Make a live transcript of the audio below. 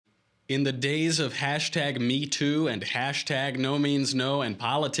In the days of hashtag #MeToo and hashtag #NoMeansNo and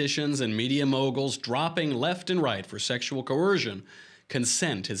politicians and media moguls dropping left and right for sexual coercion,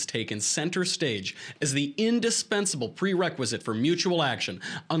 consent has taken center stage as the indispensable prerequisite for mutual action,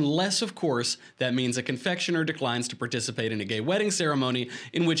 unless, of course, that means a confectioner declines to participate in a gay wedding ceremony,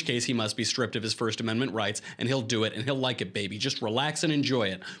 in which case he must be stripped of his First Amendment rights, and he'll do it, and he'll like it, baby. Just relax and enjoy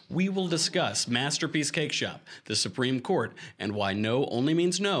it. We will discuss Masterpiece Cake Shop, the Supreme Court, and why no only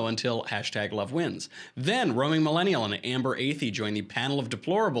means no until hashtag love wins. Then, roaming millennial and Amber Athey join the panel of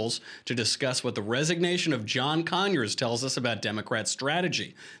deplorables to discuss what the resignation of John Conyers tells us about Democrats'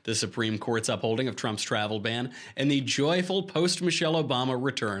 strategy, the Supreme Court's upholding of Trump's travel ban, and the joyful post-Michelle Obama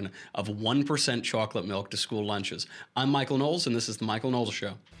return of 1% chocolate milk to school lunches. I'm Michael Knowles, and this is The Michael Knowles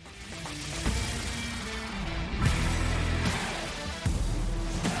Show.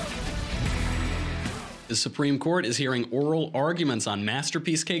 The Supreme Court is hearing oral arguments on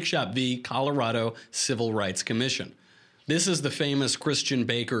Masterpiece Cake Shop v. Colorado Civil Rights Commission. This is the famous Christian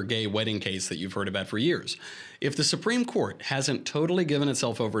Baker gay wedding case that you've heard about for years. If the Supreme Court hasn't totally given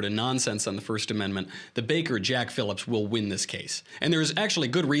itself over to nonsense on the First Amendment, the Baker, Jack Phillips, will win this case. And there's actually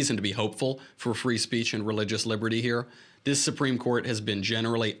good reason to be hopeful for free speech and religious liberty here. This Supreme Court has been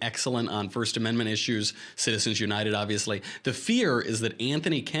generally excellent on First Amendment issues, Citizens United, obviously. The fear is that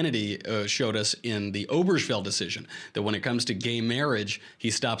Anthony Kennedy showed us in the Obergefell decision, that when it comes to gay marriage,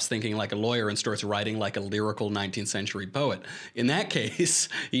 he stops thinking like a lawyer and starts writing like a lyrical 19th century poet. In that case,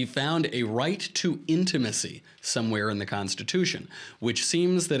 he found a right to intimacy somewhere in the Constitution, which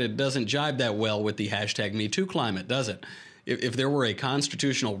seems that it doesn't jibe that well with the hashtag #MeToo climate, does it? If there were a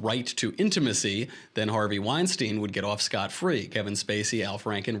constitutional right to intimacy, then Harvey Weinstein would get off scot-free. Kevin Spacey, Al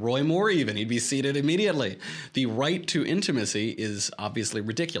Franken, Roy Moore even. He'd be seated immediately. The right to intimacy is obviously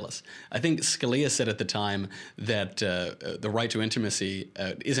ridiculous. I think Scalia said at the time that the right to intimacy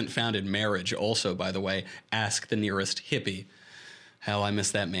isn't found in marriage. Also, by the way, ask the nearest hippie. How I miss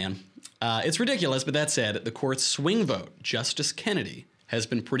that man. It's ridiculous, but that said, the court's swing vote, Justice Kennedy, has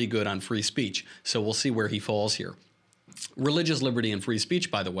been pretty good on free speech, so we'll see where he falls here. Religious liberty and free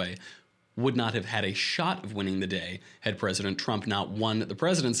speech, by the way, would not have had a shot of winning the day had President Trump not won the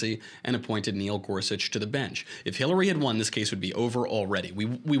presidency and appointed Neil Gorsuch to the bench. If Hillary had won, this case would be over already.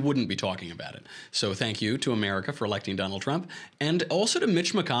 We wouldn't be talking about it. So thank you to America for electing Donald Trump, and also to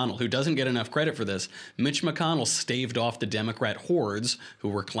Mitch McConnell, who doesn't get enough credit for this. Mitch McConnell staved off the Democrat hordes who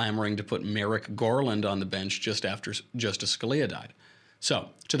were clamoring to put Merrick Garland on the bench just after Justice Scalia died. So,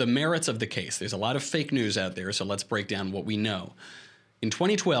 to the merits of the case. There's a lot of fake news out there, so let's break down what we know. In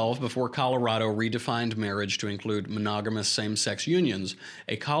 2012, before Colorado redefined marriage to include monogamous same-sex unions,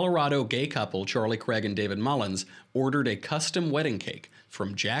 a Colorado gay couple, Charlie Craig and David Mullins, ordered a custom wedding cake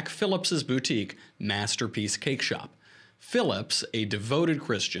from Jack Phillips's boutique, Masterpiece Cake Shop. Phillips, a devoted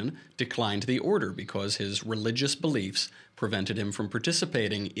Christian, declined the order because his religious beliefs prevented him from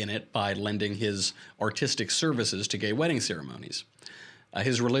participating in it by lending his artistic services to gay wedding ceremonies.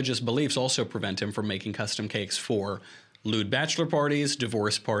 His religious beliefs also prevent him from making custom cakes for lewd bachelor parties,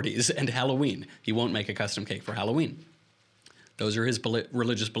 divorce parties, and Halloween. He won't make a custom cake for Halloween. Those are his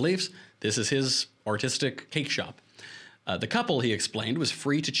religious beliefs. This is his artistic cake shop. The couple, he explained, was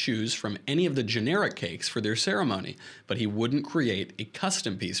free to choose from any of the generic cakes for their ceremony, but he wouldn't create a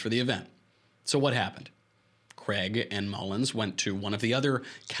custom piece for the event. So what happened? Craig and Mullins went to one of the other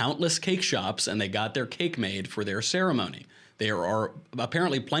countless cake shops and they got their cake made for their ceremony. There are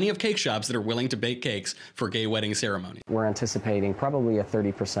apparently plenty of cake shops that are willing to bake cakes for gay wedding ceremonies. We're anticipating probably a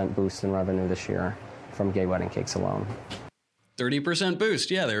 30% boost in revenue this year from gay wedding cakes alone. 30%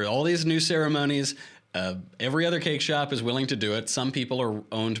 boost, yeah. There are all these new ceremonies. Every other cake shop is willing to do it. Some people are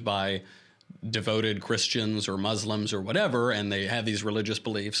owned by devoted Christians or Muslims or whatever, and they have these religious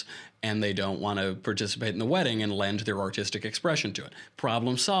beliefs, and they don't want to participate in the wedding and lend their artistic expression to it.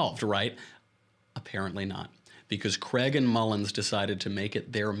 Problem solved, right? Apparently not. Because Craig and Mullins decided to make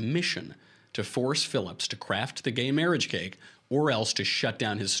it their mission to force Phillips to craft the gay marriage cake or else to shut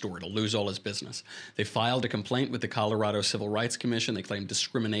down his store, to lose all his business. They filed a complaint with the Colorado Civil Rights Commission. They claimed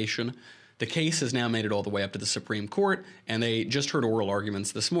discrimination. The case has now made it all the way up to the Supreme Court, and they just heard oral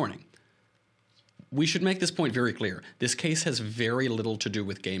arguments this morning. We should make this point very clear. This case has very little to do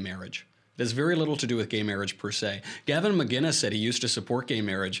with gay marriage. It has very little to do with gay marriage per se. Gavin McInnes said he used to support gay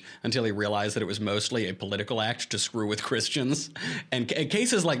marriage until he realized that it was mostly a political act to screw with Christians. And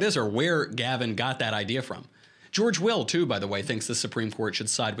cases like this are where Gavin got that idea from. George Will, too, by the way, thinks the Supreme Court should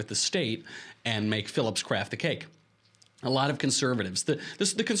side with the state and make Phillips craft the cake. A lot of conservatives,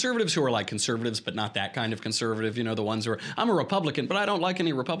 the conservatives who are like conservatives, but not that kind of conservative, you know, the ones who are, I'm a Republican, but I don't like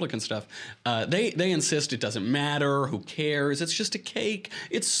any Republican stuff. They insist it doesn't matter, who cares, it's just a cake.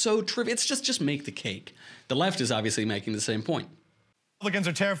 It's so trivial, it's just make the cake. The left is obviously making the same point. Republicans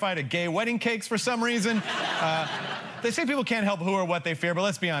are terrified of gay wedding cakes for some reason. They say people can't help who or what they fear, but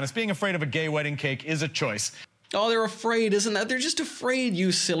let's be honest, being afraid of a gay wedding cake is a choice. Oh, they're afraid, isn't that? They're just afraid,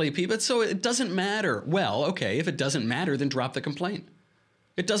 you silly people. So it doesn't matter. Well, okay, if it doesn't matter, then drop the complaint.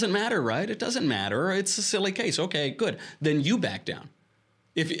 It doesn't matter, right? It doesn't matter. It's a silly case. Okay, good. Then you back down.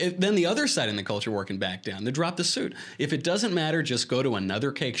 If then the other side in the culture war can back down. Then drop the suit. If it doesn't matter, just go to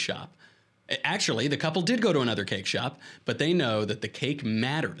another cake shop. Actually, the couple did go to another cake shop, but they know that the cake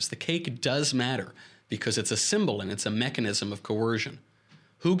matters. The cake does matter because it's a symbol and it's a mechanism of coercion.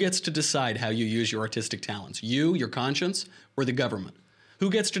 Who gets to decide how you use your artistic talents? You, your conscience, or the government? Who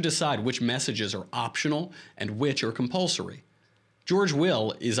gets to decide which messages are optional and which are compulsory? George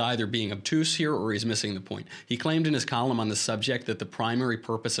Will is either being obtuse here or he's missing the point. He claimed in his column on the subject that the primary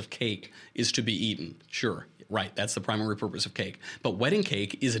purpose of cake is to be eaten. Sure, right, that's the primary purpose of cake. But wedding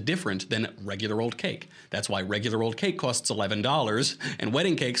cake is different than regular old cake. That's why regular old cake costs $11 and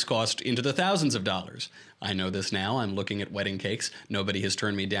wedding cakes cost into the thousands of dollars. I know this now. I'm looking at wedding cakes. Nobody has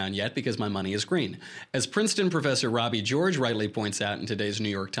turned me down yet because my money is green. As Princeton professor Robbie George rightly points out in today's New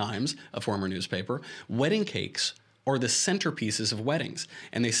York Times, a former newspaper, wedding cakes are the centerpieces of weddings,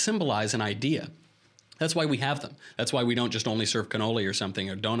 and they symbolize an idea. That's why we have them. That's why we don't just only serve cannoli or something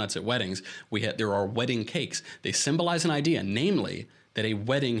or donuts at weddings. There are wedding cakes. They symbolize an idea, namely that a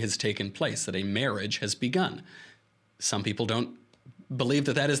wedding has taken place, that a marriage has begun. Some people don't believe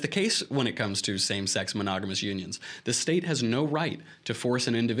that that is the case when it comes to same-sex monogamous unions. The state has no right to force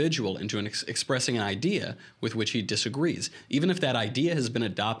an individual into expressing an idea with which he disagrees, even if that idea has been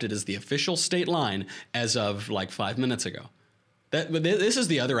adopted as the official state line as of like 5 minutes ago. This is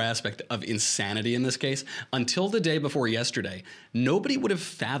the other aspect of insanity in this case. Until the day before yesterday, nobody would have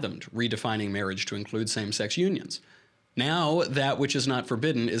fathomed redefining marriage to include same-sex unions. Now, that which is not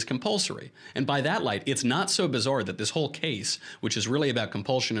forbidden is compulsory. And by that light, it's not so bizarre that this whole case, which is really about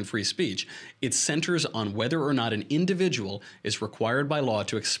compulsion and free speech, it centers on whether or not an individual is required by law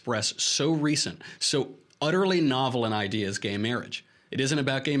to express so recent, so utterly novel an idea as gay marriage. It isn't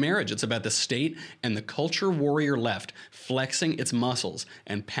about gay marriage. It's about the state and the culture warrior left flexing its muscles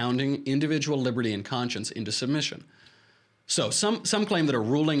and pounding individual liberty and conscience into submission. So some claim that a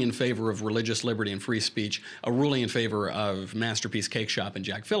ruling in favor of religious liberty and free speech, a ruling in favor of Masterpiece Cake Shop and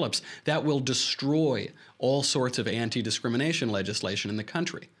Jack Phillips, that will destroy all sorts of anti-discrimination legislation in the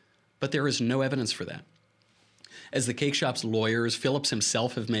country. But there is no evidence for that. As the cake shop's lawyers, Phillips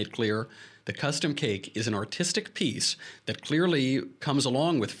himself, have made clear, the custom cake is an artistic piece that clearly comes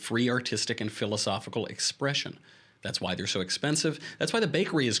along with free artistic and philosophical expression. That's why they're so expensive. That's why the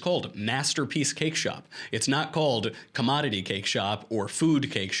bakery is called Masterpiece Cake Shop. It's not called Commodity Cake Shop or Food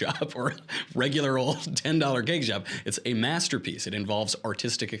Cake Shop or regular old $10 cake shop. It's a masterpiece. It involves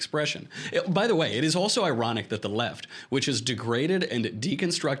artistic expression. By the way, it is also ironic that the left, which has degraded and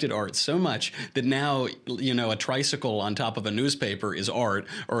deconstructed art so much that now, you know, a tricycle on top of a newspaper is art,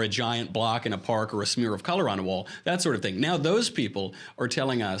 or a giant block in a park or a smear of color on a wall, that sort of thing. Now those people are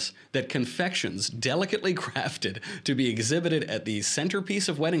telling us that confections delicately crafted to be exhibited at the centerpiece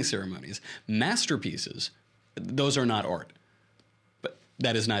of wedding ceremonies, masterpieces, those are not art. But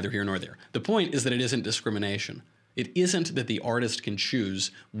that is neither here nor there. The point is that it isn't discrimination. It isn't that the artist can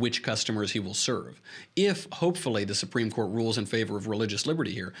choose which customers he will serve. If, hopefully, the Supreme Court rules in favor of religious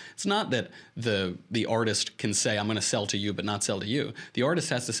liberty here, it's not that the artist can say, I'm going to sell to you but not sell to you. The artist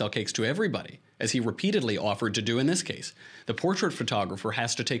has to sell cakes to everybody, as he repeatedly offered to do in this case. The portrait photographer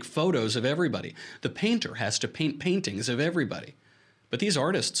has to take photos of everybody. The painter has to paint paintings of everybody. But these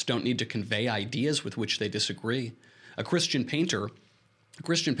artists don't need to convey ideas with which they disagree. A Christian painter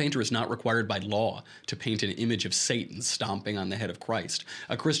is not required by law to paint an image of Satan stomping on the head of Christ.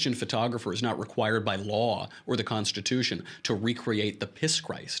 A Christian photographer is not required by law or the Constitution to recreate the piss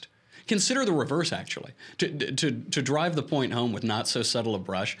Christ. Consider the reverse, actually. To drive the point home with not so subtle a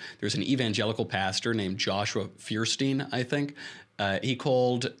brush, there's an evangelical pastor named Joshua Feuerstein, I think. He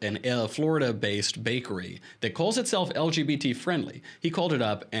called a Florida-based bakery that calls itself LGBT-friendly. He called it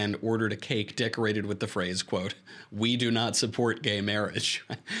up and ordered a cake decorated with the phrase, quote, "We do not support gay marriage."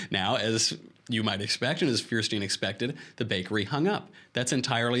 Now, as you might expect, and as Feuerstein expected, the bakery hung up. That's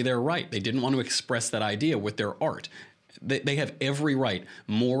entirely their right. They didn't want to express that idea with their art. They have every right,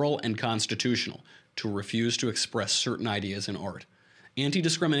 moral and constitutional, to refuse to express certain ideas in art.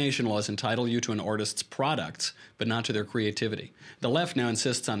 Anti-discrimination laws entitle you to an artist's products, but not to their creativity. The left now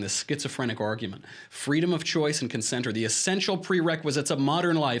insists on this schizophrenic argument. Freedom of choice and consent are the essential prerequisites of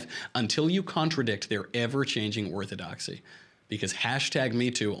modern life until you contradict their ever-changing orthodoxy. Because hashtag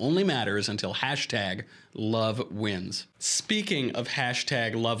MeToo only matters until hashtag love wins. Speaking of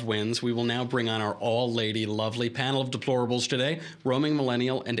hashtag love wins, we will now bring on our all-lady lovely panel of deplorables today, Roaming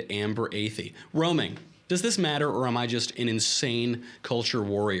Millennial and Amber Athey. Roaming, does this matter, or am I just an insane culture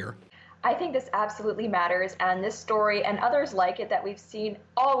warrior? I think this absolutely matters, and this story and others like it that we've seen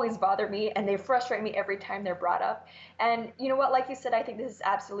always bother me, and they frustrate me every time they're brought up. And you know what, like you said, I think this is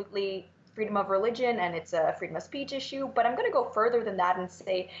absolutely freedom of religion and it's a freedom of speech issue, but I'm going to go further than that and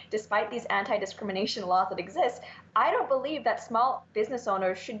say, despite these anti-discrimination laws that exist, I don't believe that small business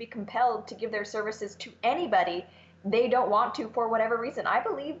owners should be compelled to give their services to anybody they don't want to for whatever reason. I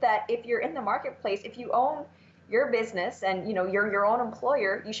believe that if you're in the marketplace, if you own your business and you're your own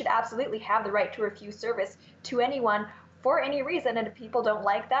employer, you should absolutely have the right to refuse service to anyone for any reason. And if people don't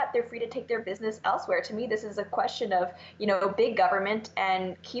like that, they're free to take their business elsewhere. To me, this is a question of, big government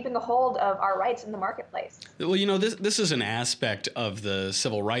and keeping a hold of our rights in the marketplace. Well, this is an aspect of the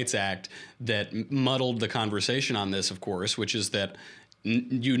Civil Rights Act that muddled the conversation on this, of course, which is that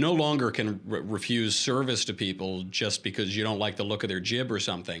you no longer can refuse service to people just because you don't like the look of their jib or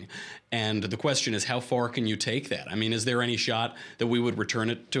something. And the question is, how far can you take that? I mean, is there any shot that we would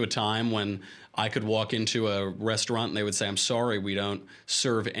return it to a time when I could walk into a restaurant and they would say, I'm sorry, we don't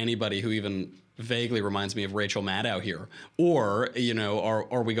serve anybody who even vaguely reminds me of Rachel Maddow here? Or,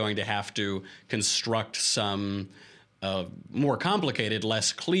 are we going to have to construct some more complicated,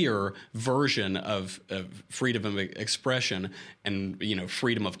 less clear version of freedom of expression and,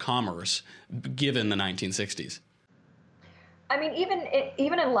 freedom of commerce given the 1960s? I mean,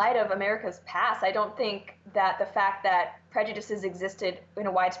 even in light of America's past, I don't think that the fact that prejudices existed in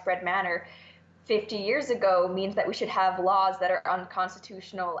a widespread manner 50 years ago means that we should have laws that are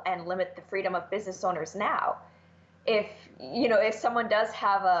unconstitutional and limit the freedom of business owners now. If someone does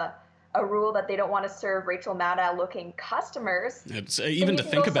have a rule that they don't want to serve Rachel Maddow-looking customers, it's, even to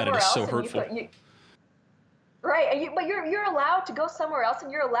think about it is so hurtful. Right, but you're allowed to go somewhere else,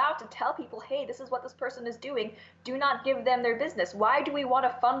 and you're allowed to tell people, hey, this is what this person is doing. Do not give them their business. Why do we want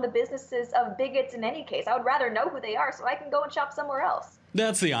to fund the businesses of bigots in any case? I would rather know who they are so I can go and shop somewhere else.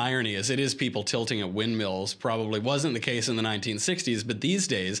 That's the irony, is it is people tilting at windmills. Probably wasn't the case in the 1960s, but these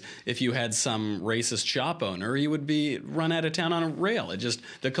days, if you had some racist shop owner, you would be run out of town on a rail.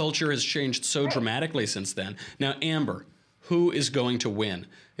 The culture has changed so dramatically since then. Now, Amber, who is going to win?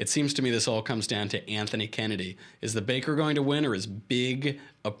 It seems to me this all comes down to Anthony Kennedy. Is the baker going to win, or is big,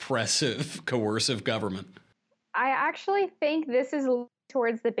 oppressive, coercive government? I actually think this is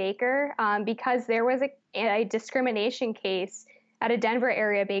towards the baker because there was a discrimination case at a Denver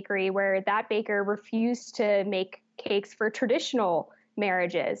area bakery where that baker refused to make cakes for traditional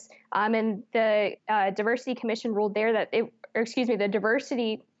marriages. And the Diversity Commission ruled there that the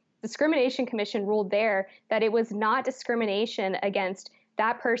Diversity Discrimination Commission ruled there that it was not discrimination against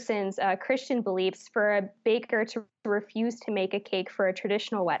that person's Christian beliefs for a baker to refuse to make a cake for a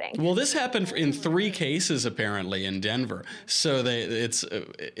traditional wedding. Well, this happened in 3 cases apparently in Denver. So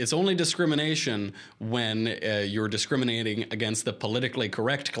it's only discrimination when you're discriminating against the politically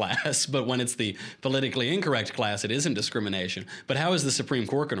correct class, but when it's the politically incorrect class, it isn't discrimination. But how is the Supreme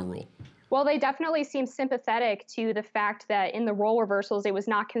Court going to rule? Well, they definitely seem sympathetic to the fact that in the role reversals, it was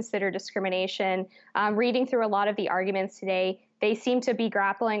not considered discrimination. Reading through a lot of the arguments today, they seem to be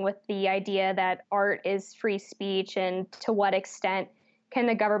grappling with the idea that art is free speech and to what extent can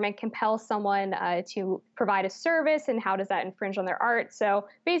the government compel someone to provide a service and how does that infringe on their art? So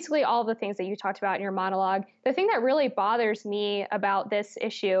basically all the things that you talked about in your monologue. The thing that really bothers me about this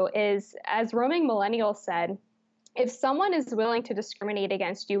issue is, as Roaming Millennial said, if someone is willing to discriminate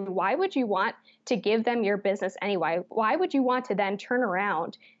against you, why would you want to give them your business anyway? Why would you want to then turn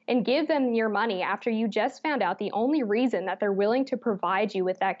around and give them your money after you just found out the only reason that they're willing to provide you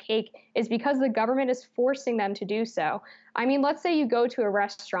with that cake is because the government is forcing them to do so? I mean, let's say you go to a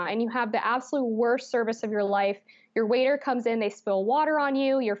restaurant and you have the absolute worst service of your life. Your waiter comes in, they spill water on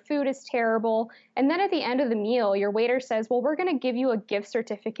you, your food is terrible. And then at the end of the meal, your waiter says, well, we're going to give you a gift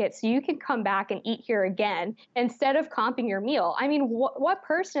certificate so you can come back and eat here again instead of comping your meal. I mean, what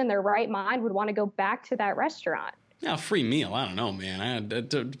person in their right mind would want to go back to that restaurant? Now, free meal, I don't know, man. It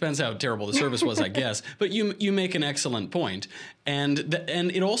depends how terrible the service was, I guess. But you make an excellent point. And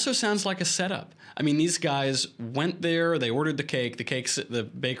it also sounds like a setup. I mean, these guys went there, they ordered the cake. The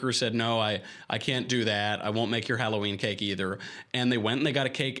baker said, no, I can't do that. I won't make your Halloween cake either. And they went and they got a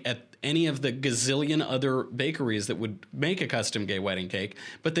cake at any of the gazillion other bakeries that would make a custom gay wedding cake.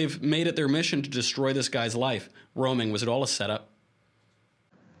 But they've made it their mission to destroy this guy's life. Roaming, was it all a setup?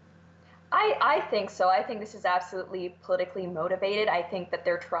 I think so. I think this is absolutely politically motivated. I think that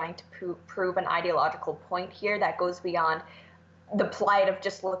they're trying to prove an ideological point here that goes beyond the plight of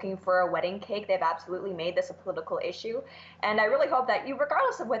just looking for a wedding cake. They've absolutely made this a political issue. And I really hope that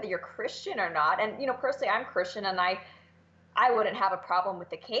regardless of whether you're Christian or not, and, personally, I'm Christian and I wouldn't have a problem with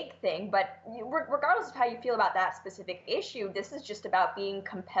the cake thing, but regardless of how you feel about that specific issue, this is just about being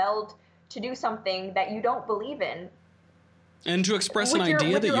compelled to do something that you don't believe in. And to express an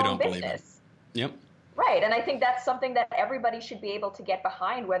idea that you don't believe in. Yep. Right, and I think that's something that everybody should be able to get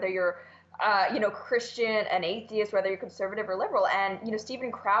behind, whether you're, Christian, an atheist, whether you're conservative or liberal. And,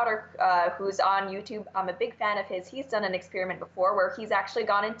 Steven Crowder, who's on YouTube, I'm a big fan of his. He's done an experiment before where he's actually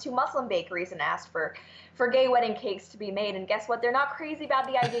gone into Muslim bakeries and asked for gay wedding cakes to be made. And guess what? They're not crazy about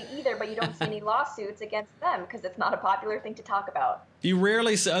the idea either, but you don't see any lawsuits against them because it's not a popular thing to talk about. You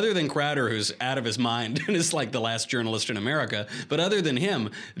rarely see, other than Crowder, who's out of his mind and is like the last journalist in America, but other than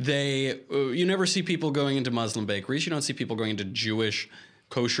him, you never see people going into Muslim bakeries. You don't see people going into Jewish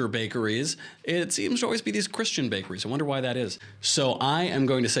kosher bakeries. It seems to always be these Christian bakeries. I wonder why that is. So I am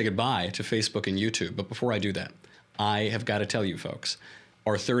going to say goodbye to Facebook and YouTube. But before I do that, I have got to tell you folks,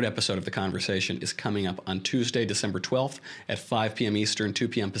 our third episode of The Conversation is coming up on Tuesday, December 12th at 5 p.m. Eastern, 2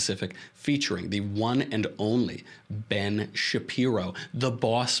 p.m. Pacific, featuring the one and only Ben Shapiro, the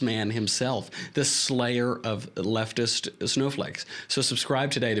boss man himself, the slayer of leftist snowflakes. So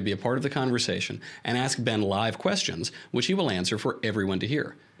subscribe today to be a part of the conversation and ask Ben live questions, which he will answer for everyone to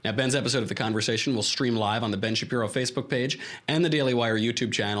hear. Now, Ben's episode of The Conversation will stream live on the Ben Shapiro Facebook page and the Daily Wire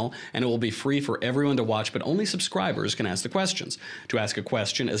YouTube channel, and it will be free for everyone to watch, but only subscribers can ask the questions. To ask a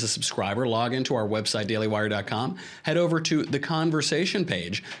question as a subscriber, log into our website, dailywire.com, head over to the Conversation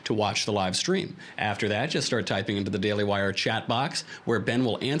page to watch the live stream. After that, just start typing into the Daily Wire chat box, where Ben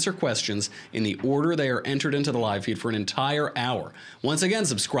will answer questions in the order they are entered into the live feed for an entire hour. Once again,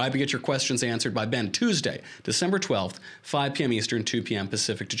 subscribe to get your questions answered by Ben Tuesday, December 12th, 5 p.m. Eastern, 2 p.m.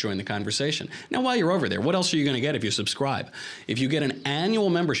 Pacific, to join the conversation. Now, while you're over there, what else are you going to get if you subscribe? If you get an annual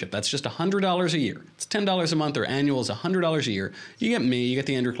membership, that's just $100 a year. It's $10 a month, or annual is $100 a year. You get me, you get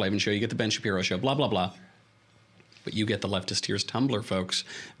the Andrew Klavan Show, you get the Ben Shapiro Show, blah, blah, blah. But you get the Leftist Tears Tumblr, folks.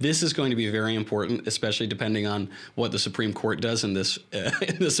 This is going to be very important, especially depending on what the Supreme Court does in this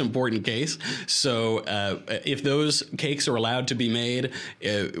important case. So if those cakes are allowed to be made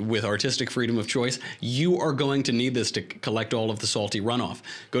with artistic freedom of choice, you are going to need this to collect all of the salty runoff.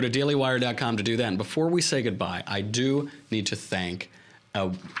 Go to dailywire.com to do that. And before we say goodbye, I do need to thank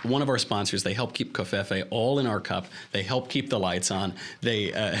one of our sponsors. They help keep Covfefe all in our cup. They help keep the lights on.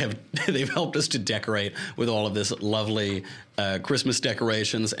 They've helped us to decorate with all of this lovely Christmas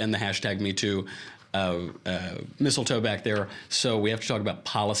decorations and the hashtag #MeToo mistletoe back there. So we have to talk about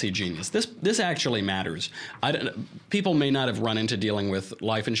Policy Genius. This actually matters. People may not have run into dealing with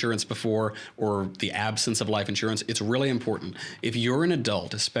life insurance before, or the absence of life insurance. It's really important. If you're an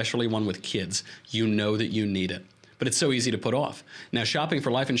adult, especially one with kids, you know that you need it. But it's so easy to put off. Now, shopping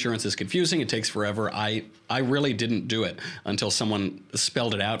for life insurance is confusing. It takes forever. I really didn't do it until someone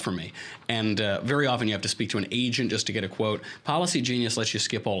spelled it out for me. And very often you have to speak to an agent just to get a quote. Policy Genius lets you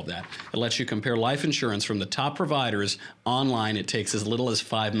skip all of that. It lets you compare life insurance from the top providers online. It takes as little as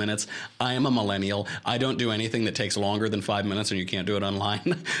 5 minutes. I am a millennial. I don't do anything that takes longer than 5 minutes, and you can't do it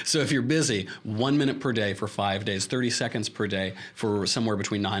online. So if you're busy, 1 minute per day for 5 days, 30 seconds per day for somewhere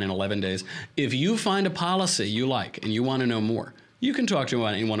between 9 and 11 days. If you find a policy you like and you want to know more, you can talk to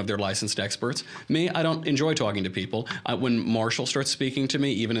any one of their licensed experts. Me, I don't enjoy talking to people. When Marshall starts speaking to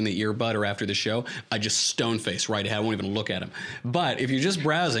me, even in the earbud or after the show, I just stone face right ahead. I won't even look at him. But if you're just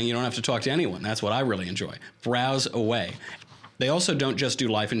browsing, you don't have to talk to anyone. That's what I really enjoy. Browse away. They also don't just do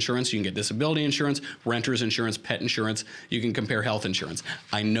life insurance. You can get disability insurance, renter's insurance, pet insurance. You can compare health insurance.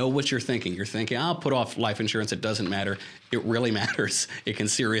 I know what you're thinking. You're thinking, I'll put off life insurance. It doesn't matter. It really matters. It can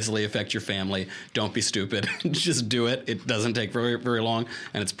seriously affect your family. Don't be stupid. Just do it. It doesn't take very, very long,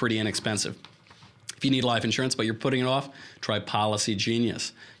 and it's pretty inexpensive. If you need life insurance but you're putting it off, try Policy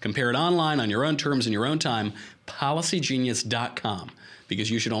Genius. Compare it online on your own terms in your own time, policygenius.com, because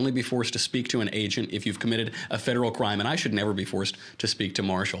you should only be forced to speak to an agent if you've committed a federal crime, and I should never be forced to speak to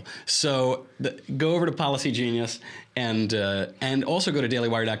Marshall. So go over to Policy Genius and also go to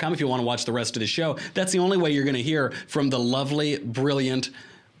dailywire.com if you want to watch the rest of the show. That's the only way you're going to hear from the lovely, brilliant,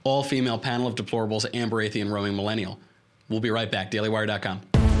 all-female panel of deplorables, Amber Athey and Roaming Millennial. We'll be right back, dailywire.com.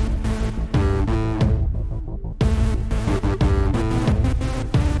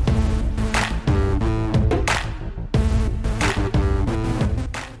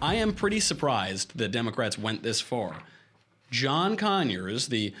 I am pretty surprised that Democrats went this far. John Conyers,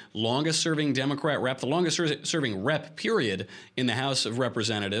 the longest-serving Democrat rep, the longest-serving rep, period, in the House of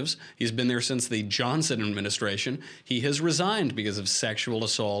Representatives. He's been there since the Johnson administration. He has resigned because of sexual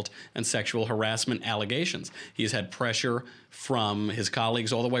assault and sexual harassment allegations. He's had pressure from his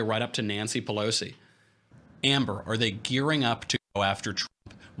colleagues all the way right up to Nancy Pelosi. Amber, are they gearing up to go after Trump?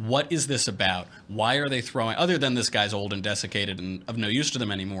 What is this about? Why are they throwing, other than this guy's old and desiccated and of no use to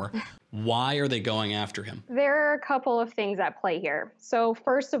them anymore, why are they going after him? There are a couple of things at play here. So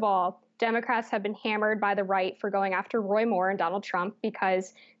first of all, Democrats have been hammered by the right for going after Roy Moore and Donald Trump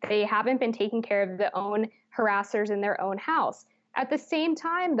because they haven't been taking care of their own harassers in their own house. At the same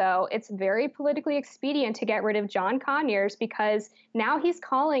time, though, it's very politically expedient to get rid of John Conyers because now he's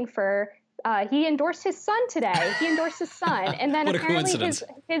calling for he endorsed his son today. He endorsed his son. And then apparently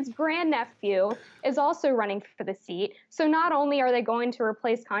his grandnephew is also running for the seat. So not only are they going to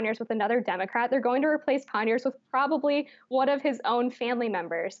replace Conyers with another Democrat, they're going to replace Conyers with probably one of his own family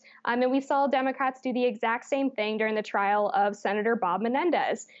members. And we saw Democrats do the exact same thing during the trial of Senator Bob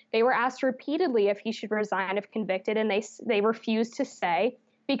Menendez. They were asked repeatedly if he should resign if convicted, and they refused to say.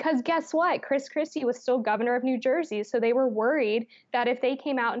 Because guess what? Chris Christie was still governor of New Jersey, so they were worried that if they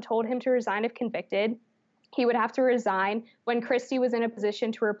came out and told him to resign if convicted, he would have to resign when Christie was in a position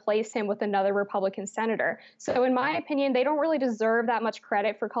to replace him with another Republican senator. So in my opinion, they don't really deserve that much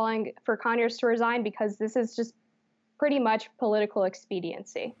credit for calling for Conyers to resign because this is just pretty much political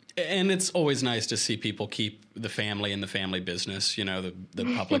expediency. And it's always nice to see people keep the family in the family business, you know,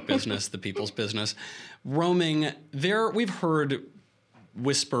 the public business, the people's business. Roaming, we've heard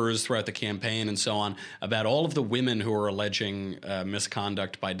whispers throughout the campaign and so on about all of the women who are alleging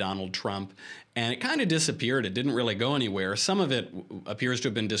misconduct by Donald Trump. And it kind of disappeared. It didn't really go anywhere. Some of it appears to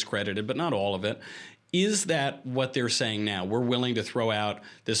have been discredited, but not all of it. Is that what they're saying now? We're willing to throw out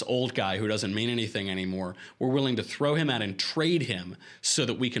this old guy who doesn't mean anything anymore. We're willing to throw him out and trade him so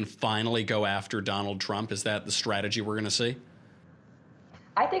that we can finally go after Donald Trump. Is that the strategy we're going to see?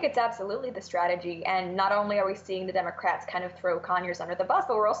 I think it's absolutely the strategy. And not only are we seeing the Democrats kind of throw Conyers under the bus,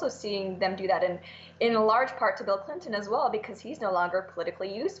 but we're also seeing them do that in a large part to Bill Clinton as well, because he's no longer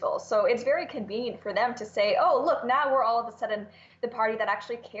politically useful. So it's very convenient for them to say, oh, look, now we're all of a sudden the party that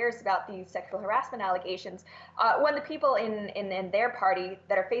actually cares about these sexual harassment allegations. When the people in their party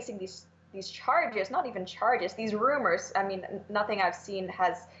that are facing these charges, not even charges, these rumors, I mean, nothing I've seen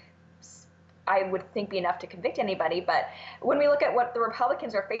has, I would think, be enough to convict anybody. But when we look at what the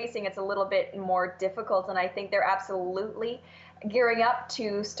Republicans are facing, it's a little bit more difficult. And I think they're absolutely gearing up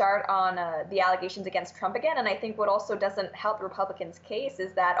to start on the allegations against Trump again. And I think what also doesn't help the Republicans' case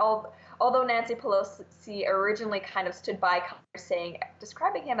is that although Nancy Pelosi originally kind of stood by Conyers,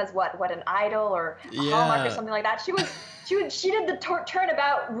 describing him as what an idol or a hallmark or something like that, she did the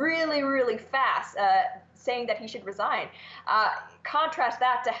turnabout really, really fast, saying that he should resign. Contrast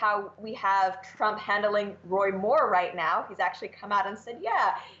that to how we have Trump handling Roy Moore right now. He's actually come out and said,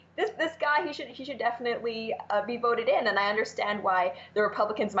 yeah, this guy, he should definitely be voted in. And I understand why the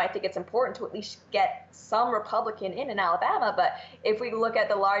Republicans might think it's important to at least get some Republican in Alabama. But if we look at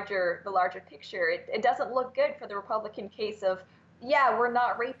the larger picture, it doesn't look good for the Republican case of, yeah, we're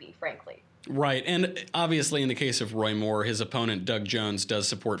not rapey, frankly. Right. And obviously, in the case of Roy Moore, his opponent, Doug Jones, does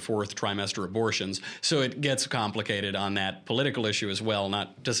support fourth trimester abortions. So it gets complicated on that political issue as well,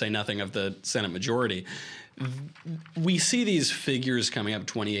 not to say nothing of the Senate majority. We see these figures coming up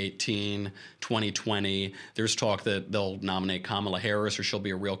 2018, 2020. There's talk that they'll nominate Kamala Harris or she'll be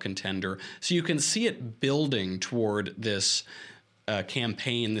a real contender. So you can see it building toward this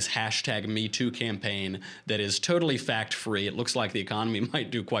campaign, this hashtag #MeToo campaign that is totally fact-free. It looks like the economy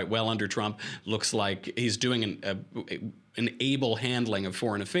might do quite well under Trump. Looks like he's doing an able handling of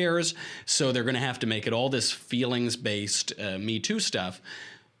foreign affairs. So they're going to have to make it all this feelings-based #MeToo stuff.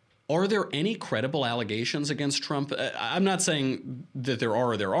 Are there any credible allegations against Trump? I'm not saying that there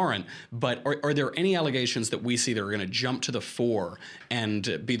are or there aren't, but are there any allegations that we see that are going to jump to the fore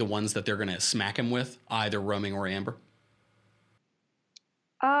and be the ones that they're going to smack him with, either Roaming or Amber?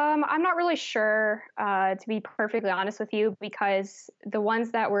 I'm not really sure, to be perfectly honest with you, because the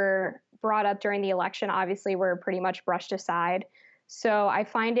ones that were brought up during the election obviously were pretty much brushed aside. So I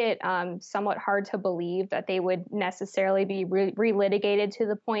find it somewhat hard to believe that they would necessarily be relitigated to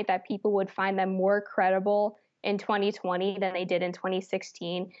the point that people would find them more credible in 2020 than they did in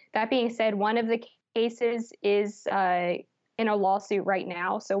 2016. That being said, one of the cases is in a lawsuit right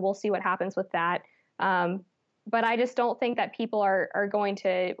now, so we'll see what happens with that. But I just don't think that people are going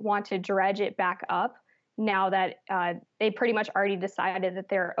to want to dredge it back up now that they pretty much already decided that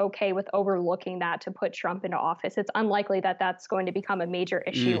they're okay with overlooking that to put Trump into office. It's unlikely that that's going to become a major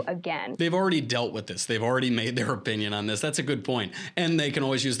issue again. They've already dealt with this. They've already made their opinion on this. That's a good point. And they can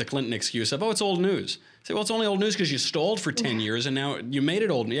always use the Clinton excuse of, oh, it's old news. Say, well, it's only old news because you stalled for 10 years and now you made it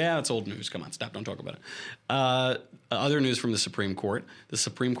old. Yeah, it's old news. Come on, stop. Don't talk about it. Other news from the Supreme Court. The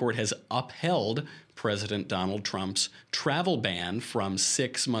Supreme Court has upheld President Donald Trump's travel ban from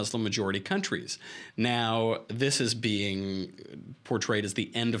 6 Muslim-majority countries. Now, this is being portrayed as the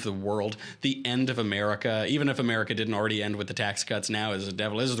end of the world, the end of America. Even if America didn't already end with the tax cuts, now is the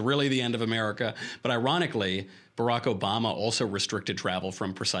devil. This is really the end of America. But ironically, Barack Obama also restricted travel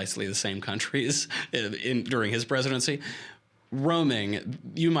from precisely the same countries during his presidency. Roaming,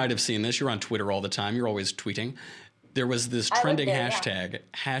 you might have seen this. You're on Twitter all the time. You're always tweeting. There was this trending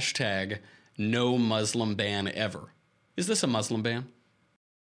hashtag no Muslim ban ever. Is this a Muslim ban?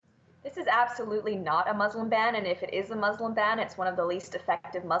 This is absolutely not a Muslim ban, and if it is a Muslim ban, it's one of the least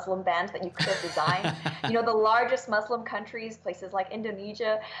effective Muslim bans that you could have designed. The largest Muslim countries, places like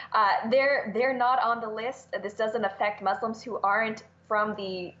Indonesia, they're not on the list. This doesn't affect Muslims who aren't from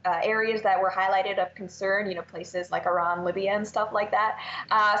the areas that were highlighted of concern, places like Iran, Libya, and stuff like that.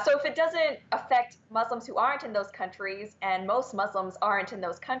 So if it doesn't affect Muslims who aren't in those countries, and most Muslims aren't in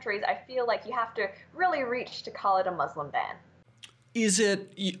those countries, I feel like you have to really reach to call it a Muslim ban. Is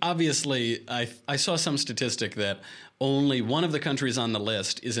it, obviously, I saw some statistic that only one of the countries on the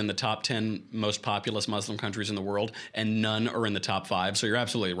list is in the top 10 most populous Muslim countries in the world, and none are in the top 5. So you're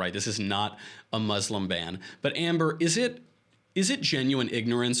absolutely right. This is not a Muslim ban. But Amber, is it genuine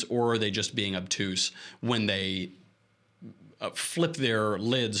ignorance, or are they just being obtuse when they flip their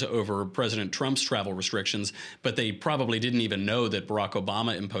lids over President Trump's travel restrictions, but they probably didn't even know that Barack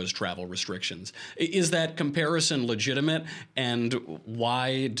Obama imposed travel restrictions? Is that comparison legitimate, and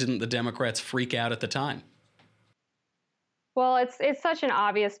why didn't the Democrats freak out at the time? Well, it's such an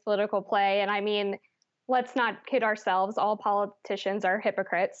obvious political play, and I mean, let's not kid ourselves. All politicians are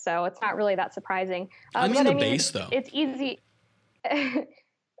hypocrites, so it's not really that surprising. Base, though. It's easy.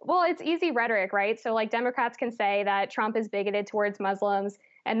 Well, it's easy rhetoric, right? So like Democrats can say that Trump is bigoted towards Muslims,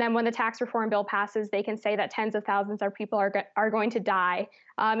 and then when the tax reform bill passes, they can say that tens of thousands of people are going to die.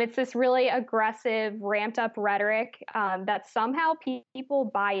 It's this really aggressive, ramped up rhetoric that somehow people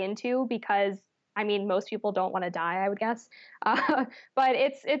buy into because, I mean, most people don't want to die, I would guess. But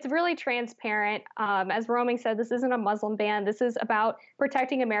it's really transparent. As Roaming said, this isn't a Muslim ban. This is about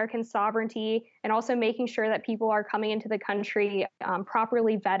protecting American sovereignty and also making sure that people are coming into the country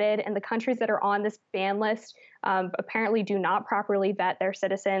properly vetted. And the countries that are on this ban list apparently do not properly vet their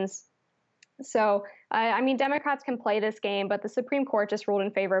citizens. So, I mean, Democrats can play this game, but the Supreme Court just ruled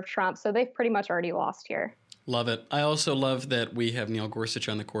in favor of Trump. So they've pretty much already lost here. Love it. I also love that we have Neil Gorsuch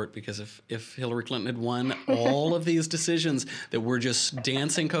on the court, because if Hillary Clinton had won, all of these decisions that we're just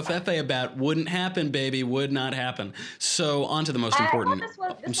dancing covfefe about wouldn't happen, baby, would not happen. So on to the most important.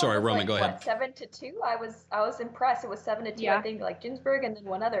 I'm sorry, Roman, go ahead. 7-2. I was impressed. It was 7-2. Yeah. I think like Ginsburg and then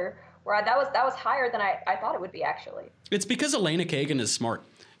one other where that was higher than I thought it would be actually. It's because Elena Kagan is smart.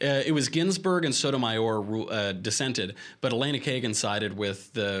 It was Ginsburg and Sotomayor dissented, but Elena Kagan sided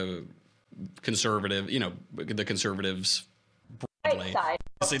with the conservative, the conservatives broadly. Right side.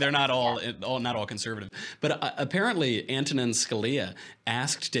 See, they're not all conservative. But apparently Antonin Scalia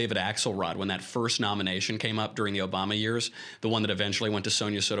asked David Axelrod when that first nomination came up during the Obama years, the one that eventually went to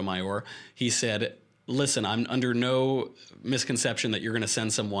Sonia Sotomayor, he said, listen, I'm under no misconception that you're going to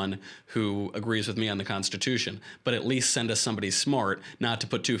send someone who agrees with me on the Constitution, but at least send us somebody smart, not to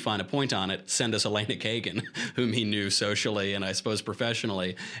put too fine a point on it. Send us Elena Kagan, whom he knew socially and I suppose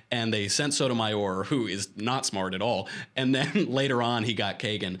professionally. And they sent Sotomayor, who is not smart at all. And then later on, he got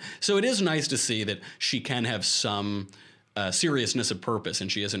Kagan. So it is nice to see that she can have some seriousness of purpose, and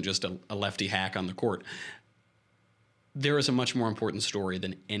she isn't just a lefty hack on the court. There is a much more important story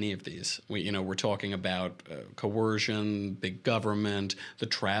than any of these. We're talking about coercion, big government, the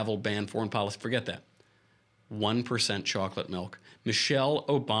travel ban, foreign policy. Forget that. 1% chocolate milk. Michelle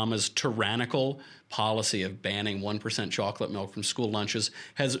Obama's tyrannical policy of banning 1% chocolate milk from school lunches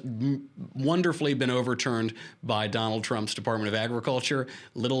has wonderfully been overturned by Donald Trump's Department of Agriculture.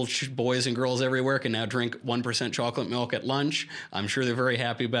 Little boys and girls everywhere can now drink 1% chocolate milk at lunch. I'm sure they're very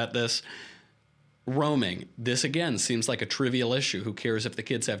happy about this. Roaming. This, again, seems like a trivial issue. Who cares if the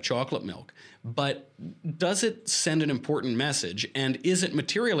kids have chocolate milk? But does it send an important message? And is it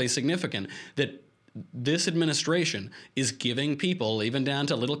materially significant that this administration is giving people, even down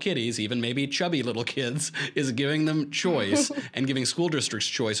to little kiddies, even maybe chubby little kids, is giving them choice and giving school districts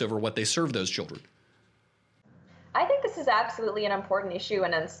choice over what they serve those children? I think this is absolutely an important issue,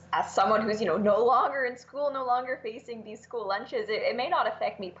 and as someone who's no longer in school, no longer facing these school lunches, it may not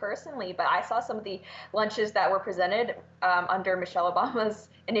affect me personally, but I saw some of the lunches that were presented under Michelle Obama's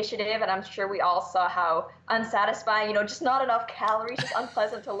initiative, and I'm sure we all saw how unsatisfying, just not enough calories, just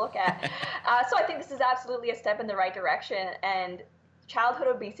unpleasant to look at. So I think this is absolutely a step in the right direction, and childhood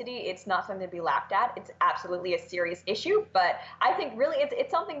obesity, it's not something to be laughed at. It's absolutely a serious issue, but I think really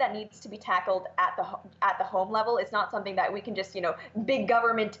it's something that needs to be tackled at the home level. It's not something that we can just, big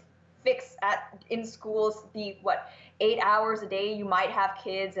government fix in schools. 8 hours a day you might have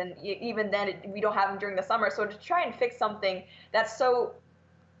kids, and even then we don't have them during the summer. So to try and fix something that's so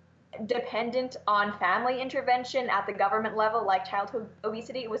dependent on family intervention at the government level, like childhood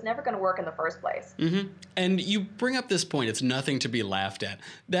obesity, it was never going to work in the first place. Mm-hmm. And you bring up this point, it's nothing to be laughed at.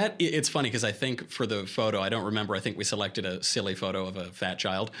 It's funny because I think for the photo, I don't remember, I think we selected a silly photo of a fat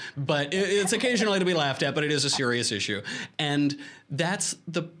child, but it's occasionally to be laughed at, but it is a serious issue. And that's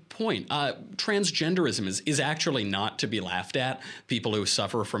the point. Transgenderism is actually not to be laughed at. People who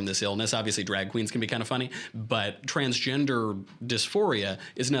suffer from this illness, obviously drag queens can be kind of funny, but transgender dysphoria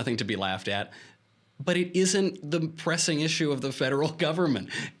is nothing to be laughed at. But it isn't the pressing issue of the federal government.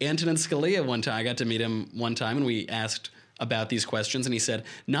 Antonin Scalia, one time, I got to meet him one time, and we asked about these questions, and he said,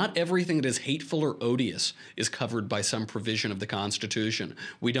 not everything that is hateful or odious is covered by some provision of the Constitution.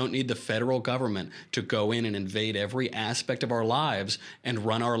 We don't need the federal government to go in and invade every aspect of our lives and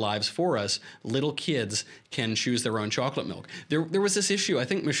run our lives for us. Little kids can choose their own chocolate milk. There was this issue, I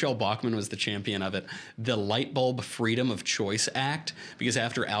think Michelle Bachmann was the champion of it, the Light Bulb Freedom of Choice Act, because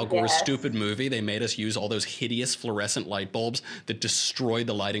after Al Gore's stupid movie, they made us use all those hideous fluorescent light bulbs that destroyed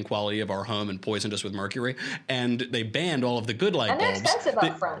the lighting quality of our home and poisoned us with mercury, and they banned all of the good light bulbs. And they're expensive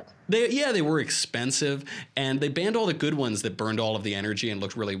up front. They were expensive, and they banned all the good ones that burned all of the energy and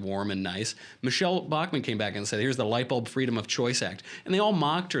looked really warm and nice. Michelle Bachmann came back and said, here's the Light Bulb Freedom of Choice Act. And they all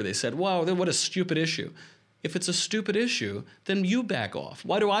mocked her. They said, wow, what a stupid issue. If it's a stupid issue, then you back off.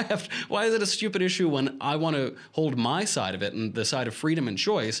 Why is it a stupid issue when I want to hold my side of it and the side of freedom and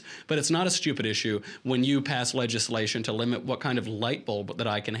choice, but it's not a stupid issue when you pass legislation to limit what kind of light bulb that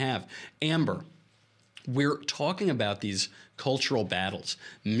I can have? Amber, we're talking about these cultural battles.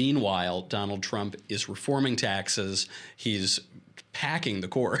 Meanwhile, Donald Trump is reforming taxes. He's packing the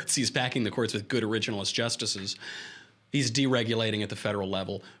courts. He's packing the courts with good originalist justices. He's deregulating at the federal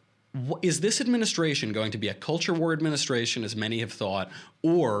level. Is this administration going to be a culture war administration, as many have thought,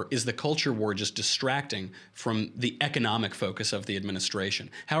 or is the culture war just distracting from the economic focus of the administration?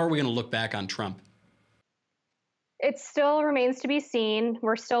 How are we going to look back on Trump? It still remains to be seen.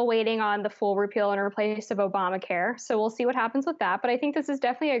 We're still waiting on the full repeal and replace of Obamacare. So we'll see what happens with that. But I think this is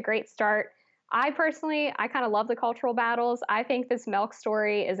definitely a great start. I kind of love the cultural battles. I think this milk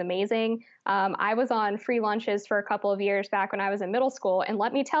story is amazing. I was on free lunches for a couple of years back when I was in middle school. And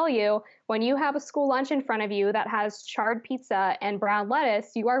let me tell you, when you have a school lunch in front of you that has charred pizza and brown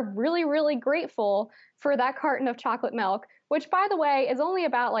lettuce, you are really, really grateful for that carton of chocolate milk, which, by the way, is only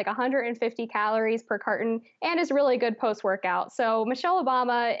about 150 calories per carton and is really good post-workout. So Michelle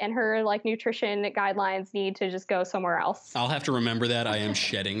Obama and her nutrition guidelines need to just go somewhere else. I'll have to remember that. I am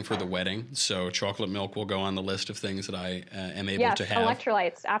shedding for the wedding, so chocolate milk will go on the list of things that I am able to have.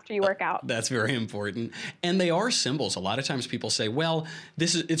 Electrolytes after you work out. That's very important. And they are symbols. A lot of times people say, well,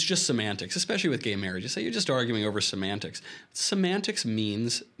 it's just semantics, especially with gay marriage. You say you're just arguing over semantics. Semantics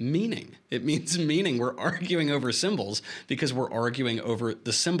means meaning. It means meaning. We're arguing over symbols because we're arguing over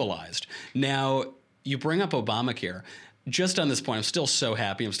the symbolized. Now, you bring up Obamacare. Just on this point, I'm still so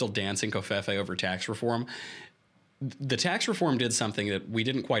happy. I'm still dancing covfefe over tax reform. The tax reform did something that we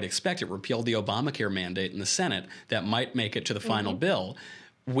didn't quite expect. It repealed the Obamacare mandate in the Senate that might make it to the final bill,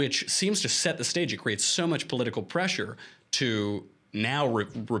 which seems to set the stage. It creates so much political pressure to now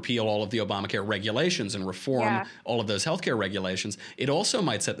repeal all of the Obamacare regulations and reform all of those healthcare regulations. It also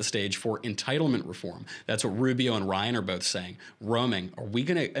might set the stage for entitlement reform. That's what Rubio and Ryan are both saying. Roaming,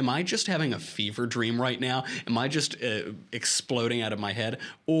 am I just having a fever dream right now? Am I just exploding out of my head?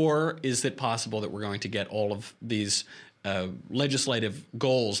 Or is it possible that we're going to get all of these legislative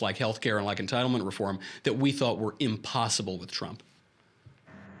goals like healthcare and like entitlement reform that we thought were impossible with Trump?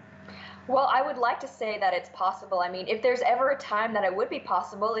 Well, I would like to say that it's possible. I mean, if there's ever a time that it would be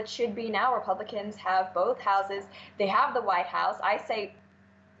possible, it should be now. Republicans have both houses. They have the White House. I say,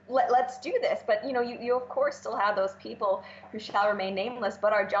 let's do this. But, you of course still have those people who shall remain nameless,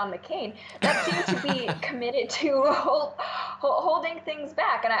 but are John McCain, that seem to be committed to holding things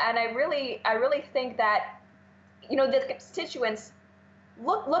back. And I really think that, the constituents,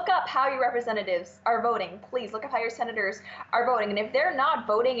 look up how your representatives are voting. Please look up how your senators are voting. And if they're not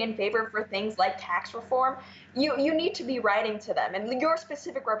voting in favor for things like tax reform, you need to be writing to them and your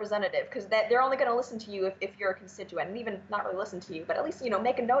specific representative, because they're only going to listen to you if you're a constituent, and even not really listen to you, but at least,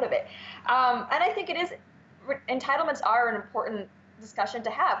 make a note of it. And I think entitlements are an important discussion to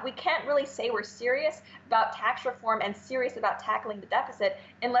have. We can't really say we're serious about tax reform and serious about tackling the deficit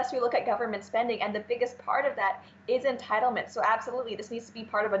unless we look at government spending, and the biggest part of that is entitlement. So absolutely, this needs to be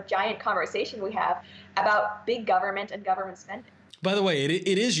part of a giant conversation we have about big government and government spending. By the way,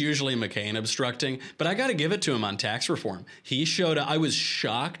 it is usually McCain obstructing, but I got to give it to him on tax reform. He showed up. I was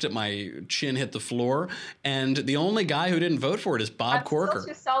shocked. My chin hit the floor. And the only guy who didn't vote for it is Bob Corker. I'm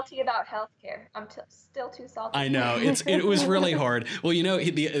still too salty about healthcare. I'm still too salty. I know. It was really hard. Well,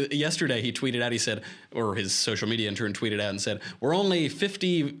 yesterday he tweeted out, he said, or his social media intern tweeted out and said, we're only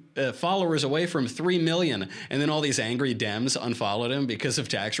 50 followers away from 3 million. And then all these angry Dems unfollowed him because of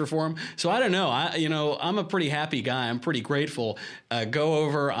tax reform. So I don't know. I'm a pretty happy guy. I'm pretty grateful. Go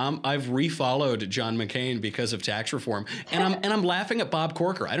over. I've refollowed John McCain because of tax reform, and I'm laughing at Bob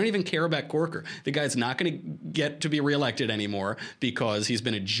Corker. I don't even care about Corker. The guy's not going to get to be reelected anymore because he's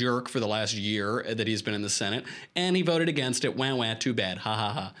been a jerk for the last year that he's been in the Senate, and he voted against it. Wah wah. Too bad. Ha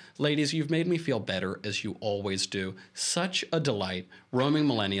ha ha. Ladies, you've made me feel better, as you always do. Such a delight. Roaming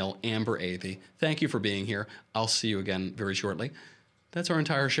Millennial, Amber Athey. Thank you for being here. I'll see you again very shortly. That's our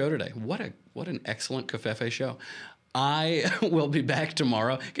entire show today. What an excellent Covfefe show. I will be back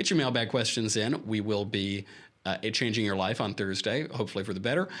tomorrow. Get your mailbag questions in. We will be changing your life on Thursday, hopefully for the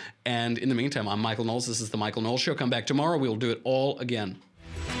better. And in the meantime, I'm Michael Knowles. This is The Michael Knowles Show. Come back tomorrow. We will do it all again.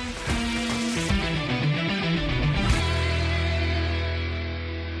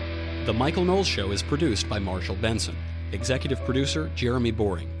 The Michael Knowles Show is produced by Marshall Benson. Executive producer, Jeremy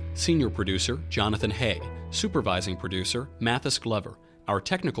Boring. Senior producer, Jonathan Hay. Supervising producer, Mathis Glover. Our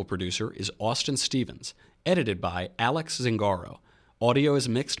technical producer is Austin Stevens. Edited by Alex Zingaro. Audio is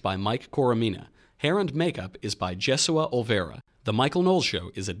mixed by Mike Coromina. Hair and makeup is by Jesua Olvera. The Michael Knowles Show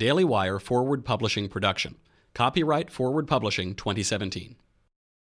is a Daily Wire Forward Publishing production. Copyright Forward Publishing 2017.